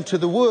back into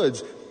the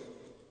woods.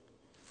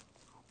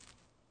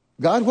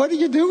 God, what do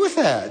you do with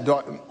that?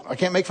 I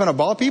can't make fun of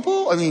bald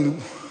people? I mean,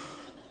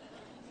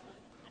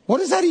 what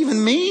does that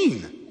even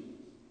mean?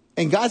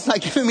 And God's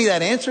not giving me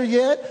that answer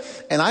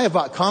yet. And I have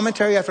bought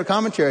commentary after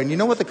commentary. And you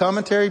know what the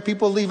commentary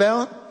people leave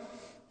out?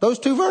 Those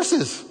 2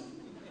 verses.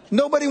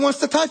 Nobody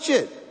wants to touch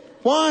it.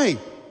 Why?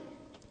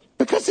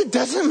 Because it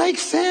doesn't make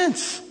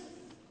sense.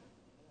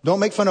 Don't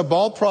make fun of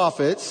bald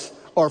prophets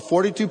or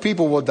 42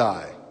 people will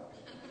die.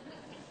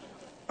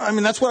 I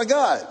mean, that's what I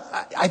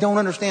got. I don't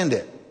understand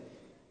it.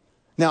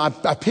 Now,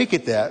 I pick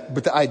at that,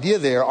 but the idea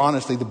there,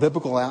 honestly, the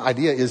biblical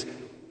idea is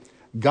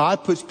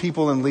God puts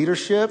people in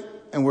leadership,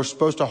 and we're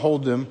supposed to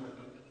hold them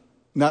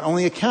not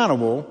only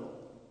accountable,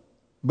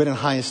 but in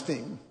high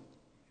esteem.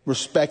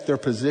 Respect their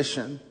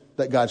position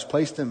that God's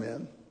placed them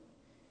in.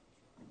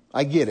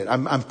 I get it.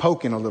 I'm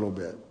poking a little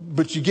bit.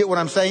 But you get what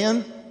I'm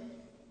saying?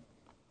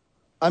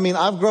 I mean,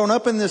 I've grown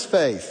up in this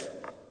faith.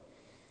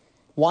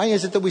 Why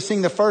is it that we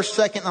sing the first,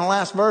 second, and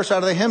last verse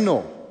out of the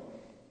hymnal?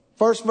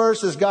 First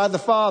verse is God the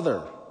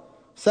Father.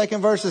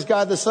 Second verse is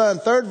God the Son.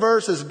 Third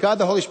verse is God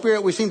the Holy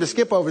Spirit. We seem to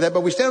skip over that,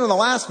 but we stand on the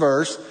last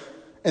verse,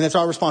 and it's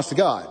our response to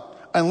God.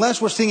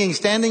 Unless we're singing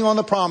Standing on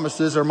the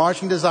Promises or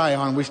Marching to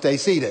Zion, we stay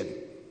seated.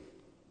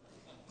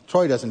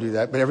 Troy doesn't do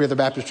that, but every other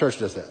Baptist church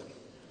does that.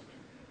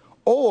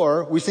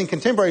 Or we sing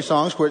contemporary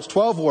songs where it's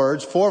 12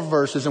 words, 4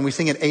 verses, and we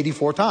sing it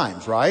 84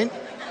 times, right?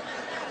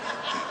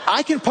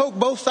 I can poke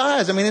both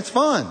sides. I mean, it's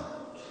fun.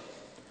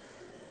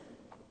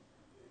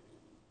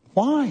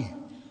 Why?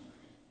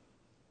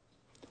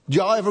 Do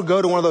y'all ever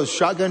go to one of those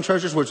shotgun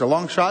churches where it's a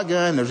long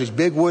shotgun, there's these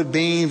big wood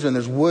beams, and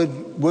there's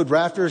wood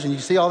rafters, and you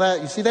see all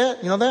that? You see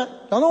that? You know that?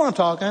 Y'all know what I'm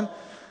talking.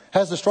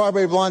 Has the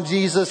strawberry blonde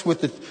Jesus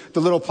with the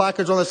little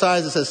placards on the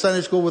sides that says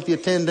Sunday school with the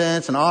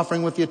attendance and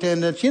offering with the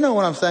attendance. You know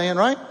what I'm saying,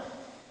 right?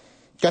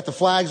 Got the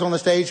flags on the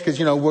stage because,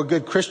 we're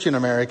good Christian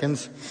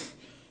Americans.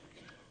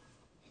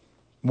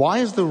 Why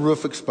is the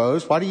roof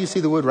exposed? Why do you see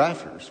the wood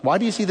rafters? Why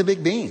do you see the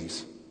big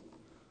beams?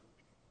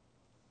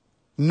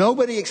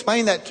 Nobody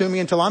explained that to me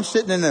until I'm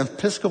sitting in an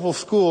Episcopal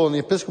school and the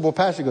Episcopal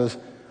pastor goes,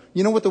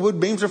 you know what the wood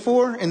beams are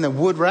for? And the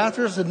wood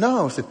rafters? I said,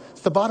 no. I said,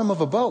 it's the bottom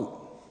of a boat.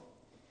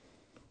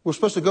 We're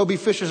supposed to go be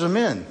fishers of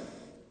men.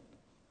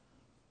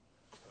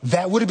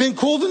 That would have been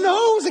cool to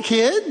know as a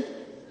kid.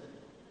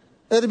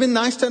 That would have been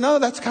nice to know.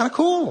 That's kind of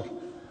cool.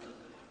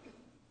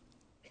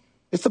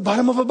 It's the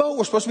bottom of a boat.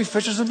 We're supposed to be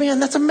fishers of men.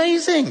 That's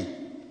amazing.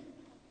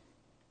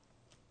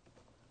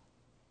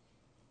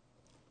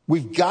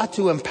 We've got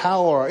to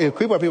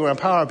equip our people,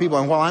 empower our people.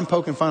 And while I'm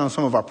poking fun on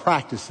some of our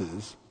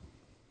practices,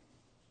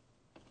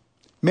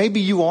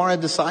 maybe you are a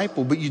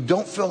disciple, but you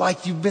don't feel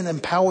like you've been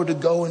empowered to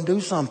go and do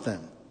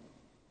something.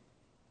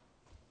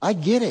 I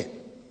get it.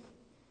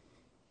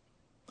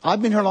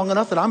 I've been here long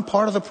enough that I'm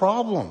part of the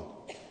problem.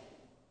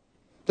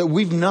 That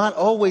we've not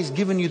always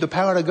given you the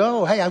power to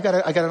go. Hey, I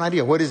got an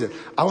idea. What is it?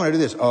 I want to do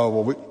this. Oh,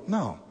 well,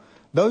 no.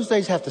 Those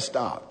days have to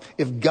stop.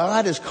 If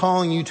God is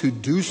calling you to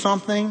do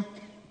something,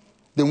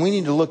 then we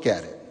need to look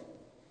at it.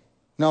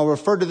 Now, I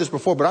referred to this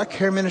before, but our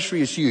care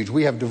ministry is huge.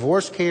 We have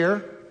divorce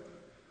care,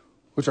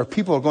 which are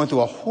people who are going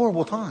through a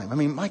horrible time. I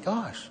mean, my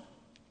gosh.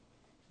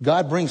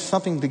 God brings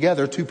something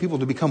together, 2 people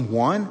to become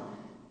one,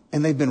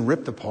 and they've been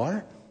ripped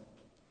apart.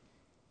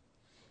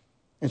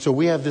 And so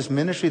we have this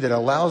ministry that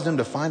allows them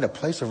to find a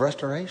place of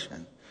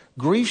restoration.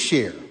 Grief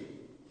share.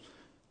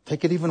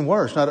 Take it even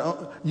worse.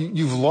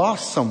 You've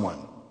lost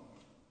someone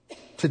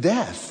to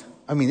death.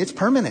 I mean, it's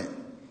permanent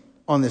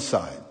on this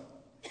side.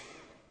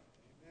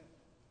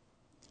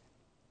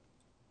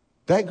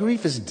 That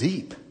grief is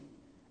deep,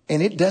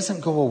 and it doesn't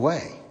go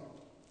away.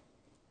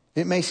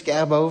 It may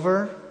scab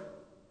over.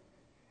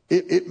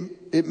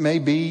 It may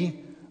be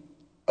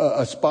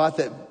a spot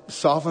that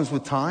softens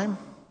with time.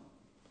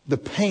 The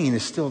pain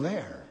is still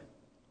there.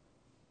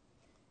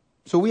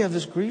 So we have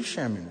this grief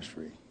share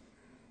ministry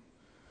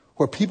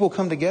where people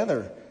come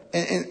together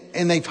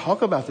and they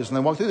talk about this and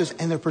they walk through this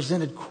and they're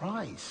presented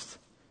Christ.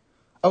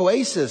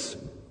 Oasis,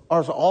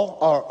 our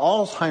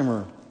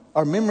Alzheimer,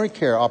 our memory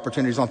care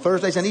opportunities on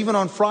Thursdays and even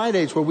on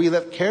Fridays where we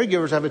let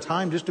caregivers have a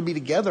time just to be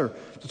together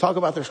to talk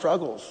about their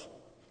struggles.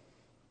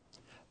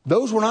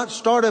 Those were not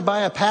started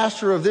by a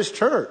pastor of this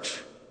church.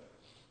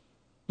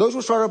 Those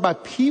were started by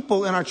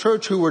people in our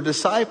church who were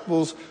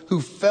disciples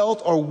who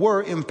felt or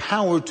were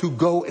empowered to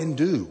go and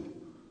do.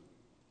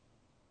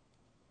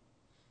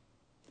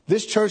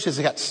 This church has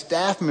got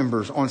staff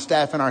members on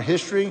staff in our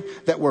history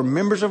that were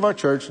members of our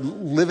church,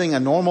 living a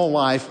normal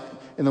life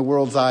in the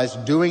world's eyes,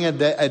 doing a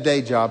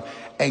day job,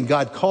 and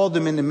God called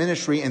them into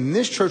ministry, and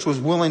this church was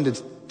willing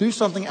to do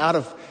something out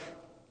of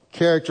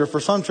character for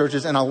some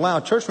churches and allow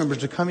church members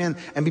to come in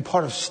and be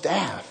part of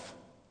staff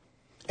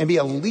and be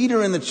a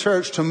leader in the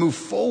church to move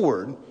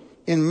forward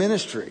in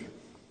ministry.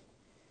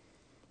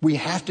 We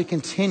have to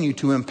continue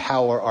to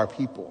empower our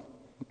people.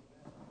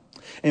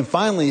 And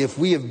finally, if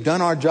we have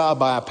done our job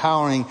by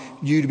empowering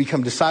you to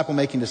become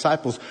disciple-making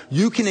disciples,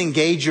 you can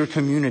engage your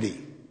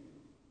community.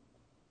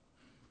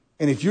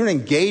 And if you're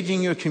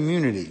engaging your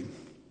community,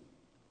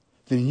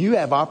 then you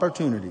have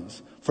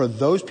opportunities for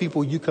those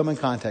people you come in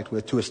contact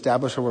with to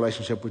establish a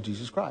relationship with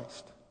Jesus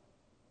Christ.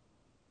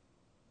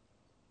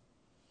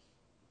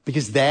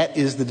 Because that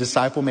is the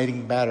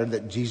disciple-making pattern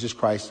that Jesus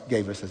Christ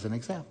gave us as an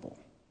example.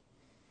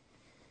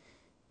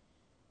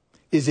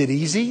 Is it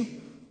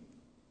easy?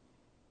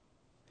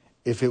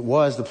 If it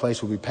was, the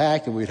place would be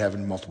packed and we'd have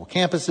multiple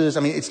campuses.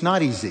 I mean, it's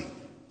not easy.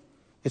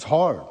 It's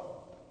hard.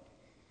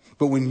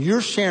 But when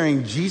you're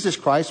sharing Jesus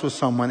Christ with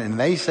someone and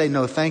they say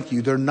no thank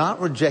you, they're not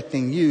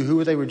rejecting you. Who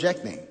are they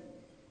rejecting?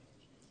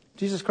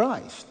 Jesus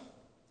Christ.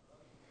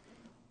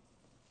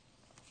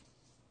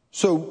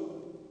 So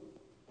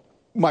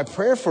my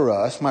prayer for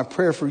us, my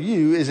prayer for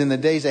you is in the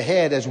days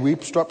ahead as we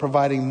start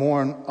providing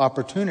more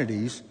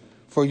opportunities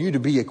for you to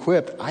be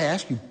equipped, I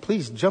ask you,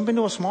 please jump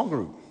into a small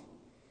group.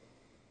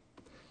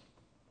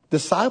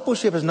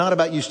 Discipleship is not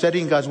about you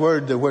studying God's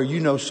word to where you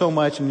know so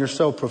much and you're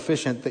so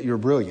proficient that you're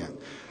brilliant.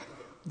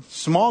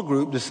 Small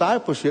group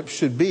discipleship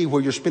should be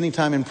where you're spending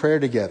time in prayer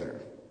together.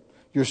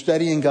 You're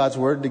studying God's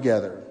word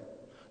together.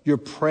 You're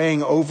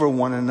praying over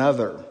one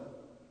another.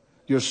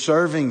 You're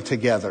serving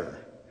together.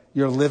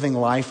 You're living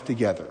life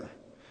together.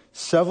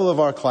 Several of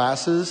our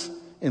classes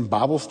in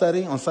Bible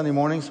study on Sunday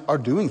mornings are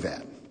doing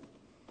that.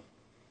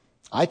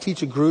 I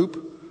teach a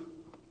group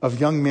of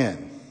young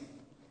men.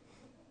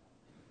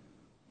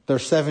 They're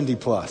 70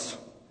 plus.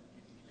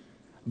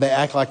 They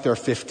act like they're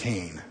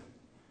 15.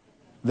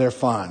 They're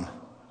fun.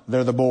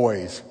 They're the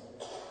boys.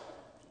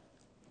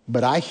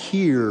 But I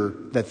hear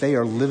that they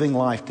are living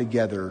life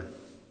together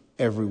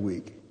every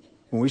week.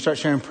 When we start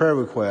sharing prayer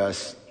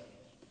requests,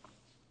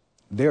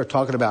 they're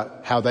talking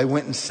about how they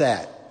went and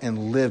sat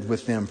and lived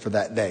with them for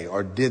that day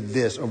or did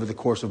this over the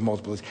course of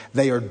multiple days.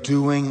 They are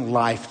doing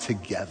life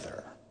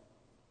together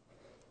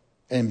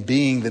and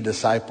being the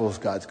disciples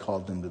God's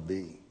called them to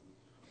be.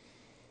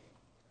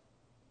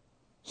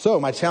 So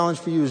my challenge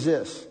for you is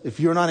this. If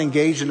you're not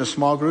engaged in a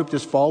small group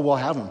this fall, we'll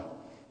have them.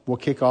 We'll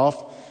kick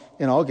off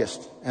in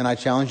August, and I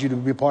challenge you to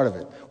be a part of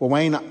it. Well,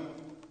 Wayne,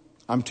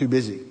 I'm too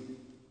busy.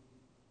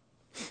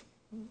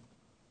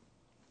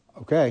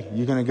 Okay,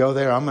 you're going to go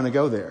there, I'm going to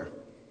go there.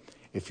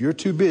 If you're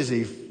too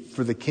busy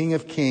for the King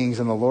of Kings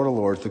and the Lord of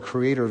Lords, the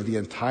creator of the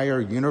entire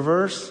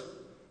universe,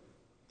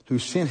 who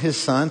sent his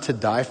son to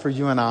die for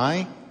you and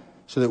I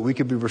so that we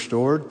could be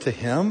restored to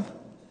him,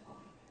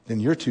 then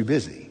you're too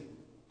busy.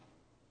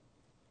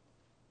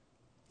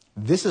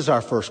 This is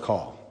our first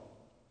call.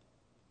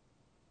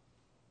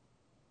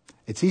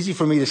 It's easy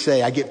for me to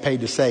say, I get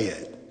paid to say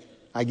it.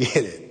 I get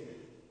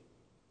it.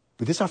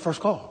 But this is our first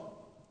call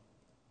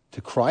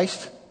to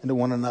Christ and to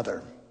one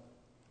another.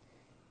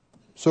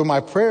 So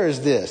my prayer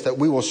is this, that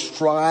we will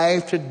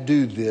strive to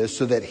do this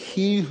so that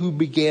he who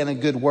began a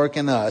good work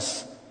in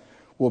us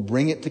will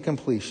bring it to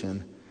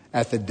completion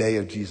at the day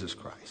of Jesus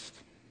Christ.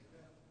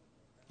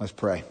 Let's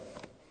pray.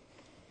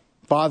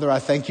 Father, I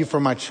thank you for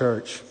my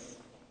church.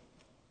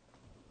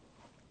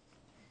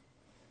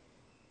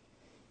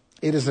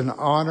 It is an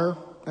honor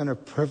and a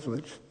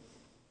privilege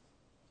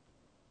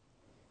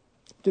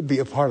to be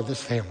a part of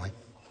this family.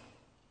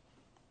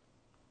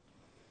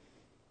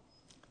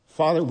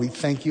 Father, we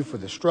thank you for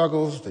the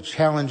struggles, the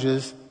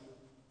challenges,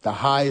 the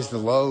highs, the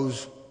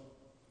lows.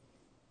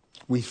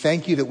 We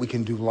thank you that we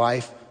can do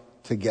life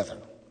together.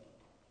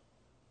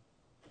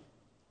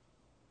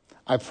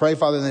 I pray,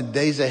 Father, in the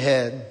days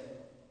ahead,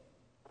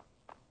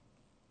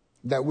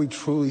 that we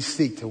truly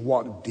seek to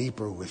walk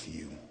deeper with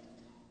you.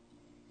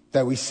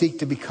 That we seek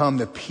to become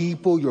the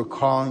people you're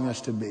calling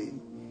us to be.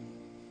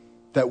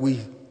 That we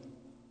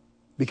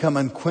become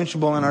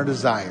unquenchable in our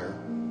desire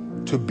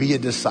to be a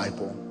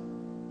disciple.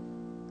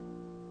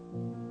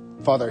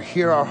 Father,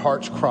 hear our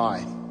hearts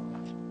cry.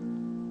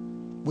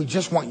 We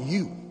just want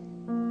you.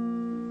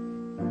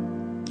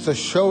 So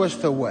show us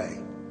the way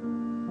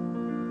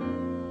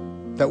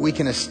that we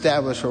can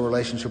establish a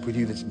relationship with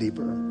you that's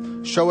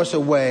deeper. Show us a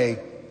way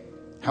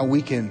how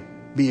we can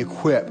be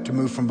equipped to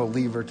move from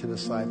believer to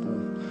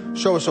disciple.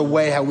 Show us a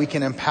way how we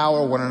can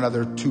empower one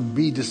another to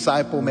be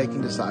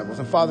disciple-making disciples.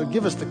 And Father,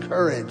 give us the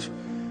courage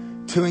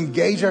to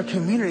engage our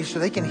community so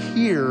they can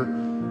hear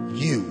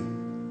you.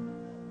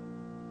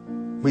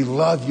 We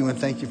love you and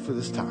thank you for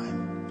this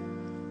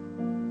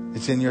time.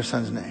 It's in your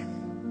son's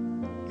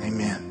name.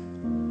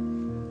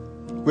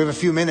 Amen. We have a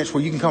few minutes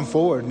where you can come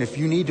forward, and if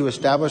you need to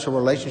establish a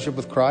relationship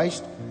with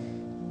Christ,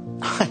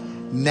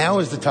 now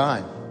is the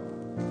time.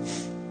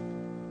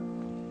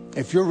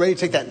 If you're ready to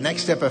take that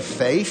next step of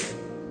faith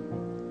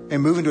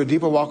and move into a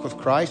deeper walk with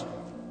Christ,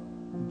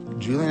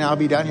 Julie and I will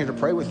be down here to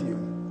pray with you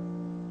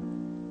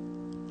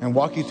and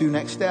walk you through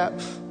next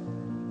steps.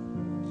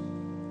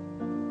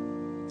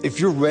 If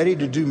you're ready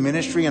to do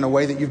ministry in a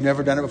way that you've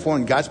never done it before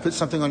and God's put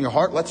something on your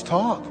heart, let's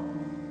talk.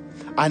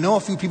 I know a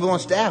few people on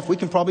staff. We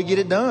can probably get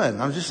it done.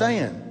 I'm just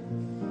saying.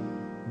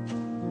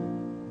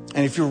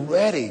 And if you're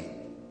ready,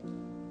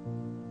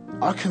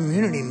 our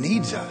community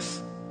needs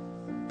us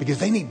because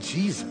they need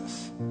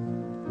Jesus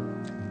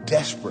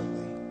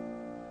desperately.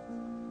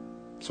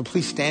 So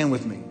please stand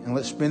with me and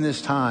let's spend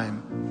this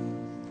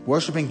time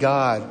worshiping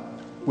God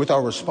with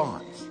our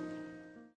response.